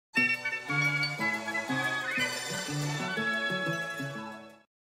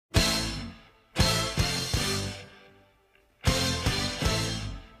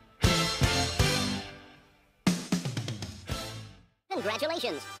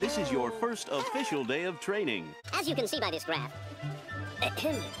Congratulations. This is your first official day of training. As you can see by this graph.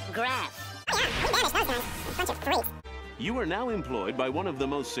 Graph. Bunch of freaks. You are now employed by one of the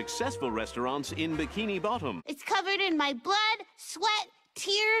most successful restaurants in Bikini Bottom. It's covered in my blood, sweat,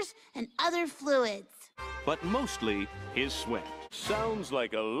 tears, and other fluids. But mostly his sweat. Sounds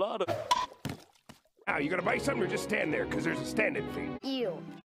like a lot of... Oh, you gonna buy something or just stand there? Because there's a stand-in fee. You.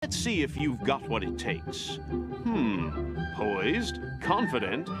 Let's see if you've got what it takes. Poised,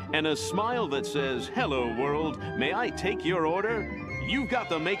 confident, and a smile that says, "Hello, world, may I take your order?" You've got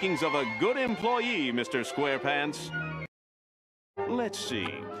the makings of a good employee, Mr. Squarepants. Let's see.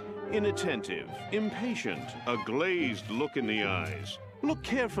 Inattentive, impatient, a glazed look in the eyes. Look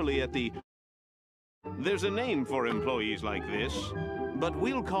carefully at the... There's a name for employees like this, but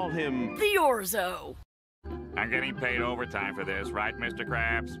we'll call him... The Orzo. I'm getting paid overtime for this, right, Mr.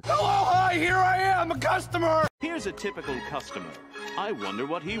 Krabs? Hello, hi, here I am, a customer! Here's a typical customer. I wonder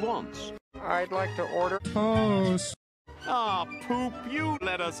what he wants. I'd like to order toast. Ah, poop, you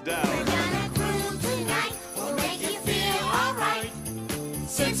let us down. We're gonna groove tonight. We'll make you feel alright.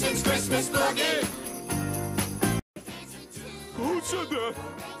 Simpsons Christmas Boogie. Who said that?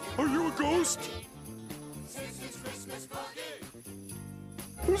 Are you a ghost? Simpsons Christmas Boogie.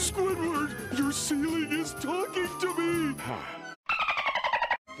 Squidward, your ceiling is talking to me!